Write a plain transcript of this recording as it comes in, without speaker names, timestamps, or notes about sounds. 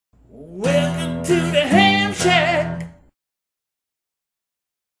Welcome to the Ham Shack.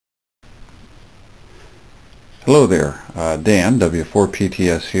 Hello there, Dan,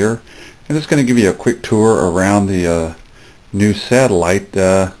 W4PTS here, and just going to give you a quick tour around the new satellite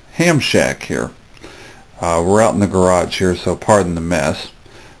Ham Shack here. We're out in the garage here, so pardon the mess,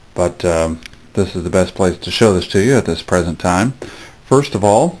 but this is the best place to show this to you at this present time. First of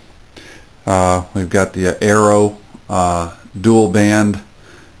all, we've got the Arrow dual band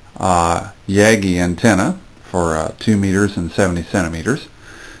Yagi antenna for 2 meters and 70 centimeters.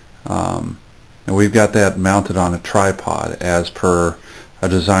 And we've got that mounted on a tripod as per a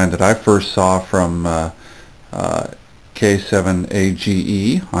design that I first saw from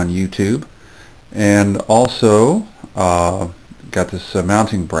K7AGE on YouTube. And also got this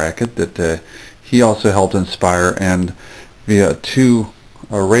mounting bracket that he also helped inspire, and via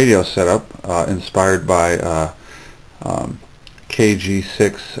a radio setup inspired by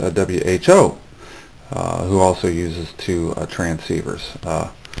KG6WHO, who also uses 2 transceivers.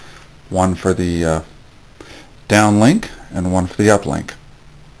 One for the downlink and one for the uplink.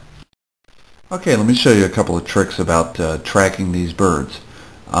 Okay, let me show you a couple of tricks about tracking these birds.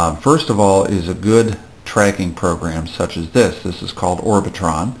 First of all is a good tracking program such as this. This is called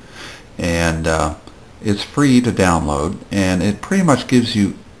Orbitron, and it's free to download, and it pretty much gives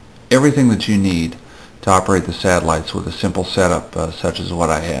you everything that you need to operate the satellites with a simple setup such as what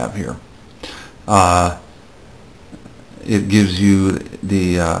I have here. It gives you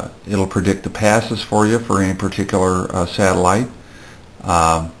the, it'll predict the passes for you for any particular satellite.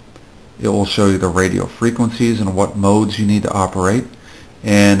 It will show you the radio frequencies and what modes you need to operate,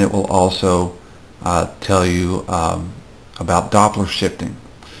 and it will also tell you about Doppler shifting.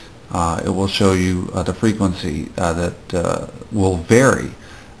 It will show you the frequency that will vary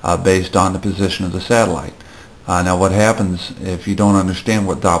based on the position of the satellite. Now what happens if you don't understand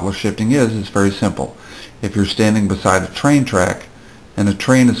what Doppler shifting is, it's very simple. If you're standing beside a train track and a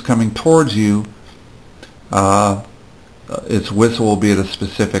train is coming towards you, its whistle will be at a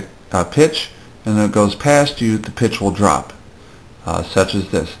specific pitch, and then it goes past you, the pitch will drop, such as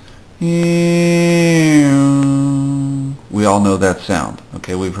this. We all know that sound.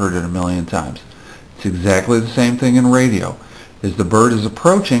 Okay, we've heard it a million times. It's exactly the same thing in radio. As the bird is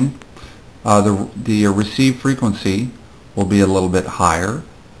approaching, the receive frequency will be a little bit higher,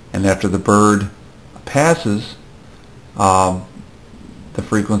 and after the bird passes, the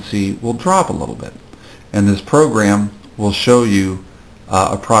frequency will drop a little bit. And this program will show you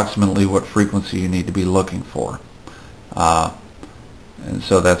approximately what frequency you need to be looking for. And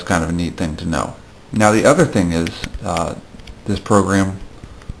so that's kind of a neat thing to know. Now the other thing is this program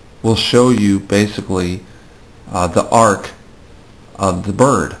will show you basically the arc of the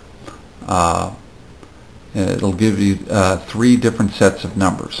bird. It'll give you 3 different sets of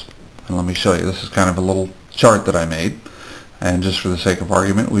numbers. And let me show you. This is kind of a little chart that I made. And just for the sake of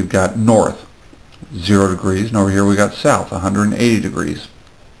argument, we've got north, 0 degrees, and over here we got south, 180 degrees.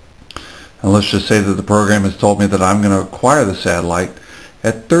 And let's just say that the program has told me that I'm going to acquire the satellite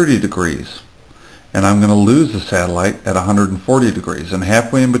at 30 degrees. And I'm going to lose the satellite at 140 degrees. And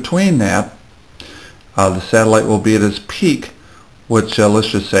halfway in between that, the satellite will be at its peak, which let's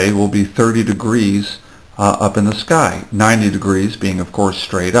just say will be 30 degrees up in the sky, 90 degrees being of course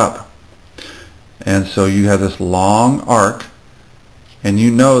straight up. And so you have this long arc, and you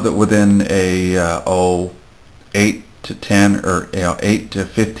know that within a 8 to 10 or 8 to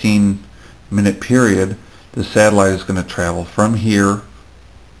 15 minute period, the satellite is going to travel from here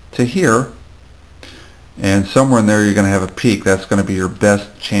to here, and somewhere in there you're going to have a peak. That's going to be your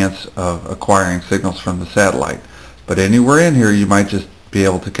best chance of acquiring signals from the satellite. But anywhere in here you might just be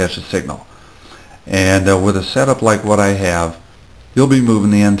able to catch a signal. And with a setup like what I have, you'll be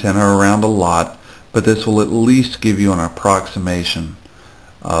moving the antenna around a lot, but this will at least give you an approximation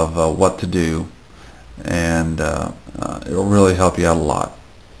of what to do, and it'll really help you out a lot.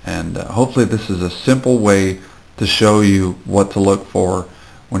 And hopefully this is a simple way to show you what to look for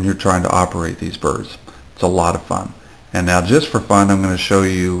when you're trying to operate these birds. It's a lot of fun. And now just for fun, I'm going to show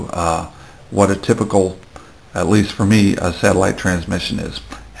you what a typical, at least for me, a satellite transmission is.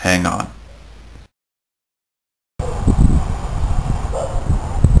 Hang on.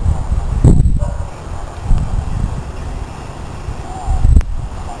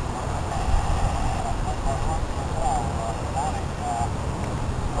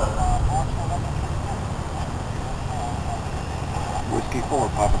 Whiskey 4,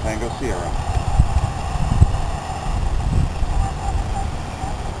 Papa Tango Sierra.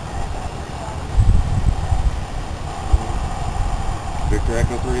 Victor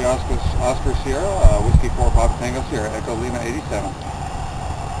Echo 3 Oscar Sierra, Whiskey 4 Papa Tango Sierra, Echo Lima 87.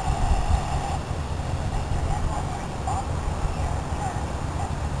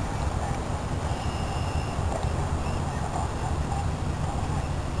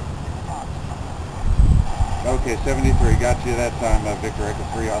 Okay, 73, got you that time, Victor Echo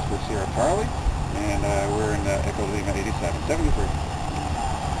 3, Oscar Sierra Charlie, and we're in Echo Lima 87, 73.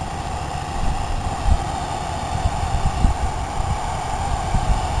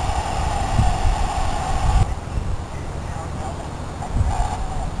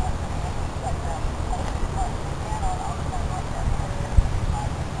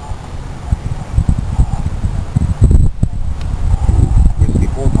 Whiskey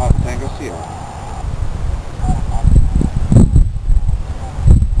 4, Papa Tango Sierra.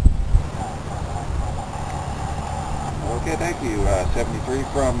 Okay, thank you. 73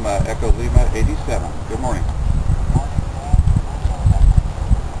 from Echo Lima 87. Good morning.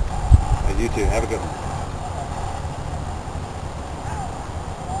 You too. Have a good one.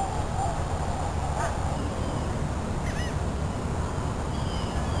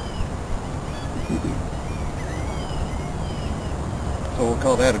 So we'll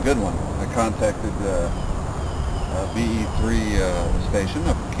call that a good one. I contacted VE3 station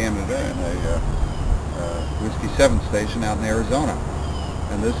up in Canada and a Whiskey 7 station out in Arizona,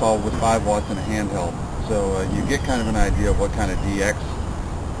 and this all with 5 watts and a handheld. So you get kind of an idea of what kind of DX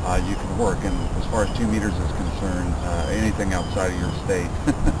you can work, and as far as 2 meters is concerned, anything outside of your state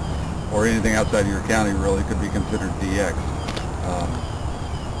or anything outside of your county really could be considered DX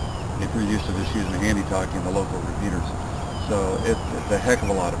if you're used to just using handy talkie and the local repeaters. So it's a heck of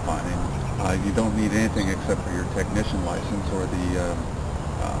a lot of fun, and you don't need anything except for your technician license or the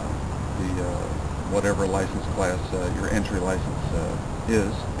whatever license class your entry license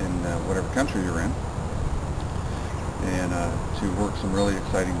is in whatever country you're in, and to work some really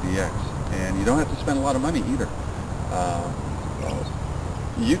exciting DX. And you don't have to spend a lot of money either.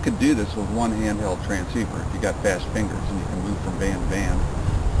 You could do this with one handheld transceiver if you got fast fingers and you can move from band to band,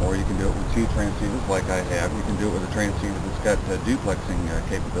 or you can do it with 2 transceivers like I have. You can do it with a transceiver that's got duplexing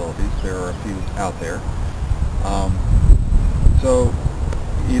capabilities. There are a few out there. So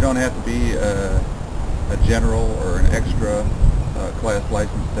you don't have to be a general or an extra class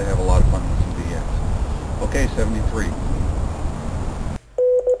license to have a lot of fun with some DX. Okay, 73.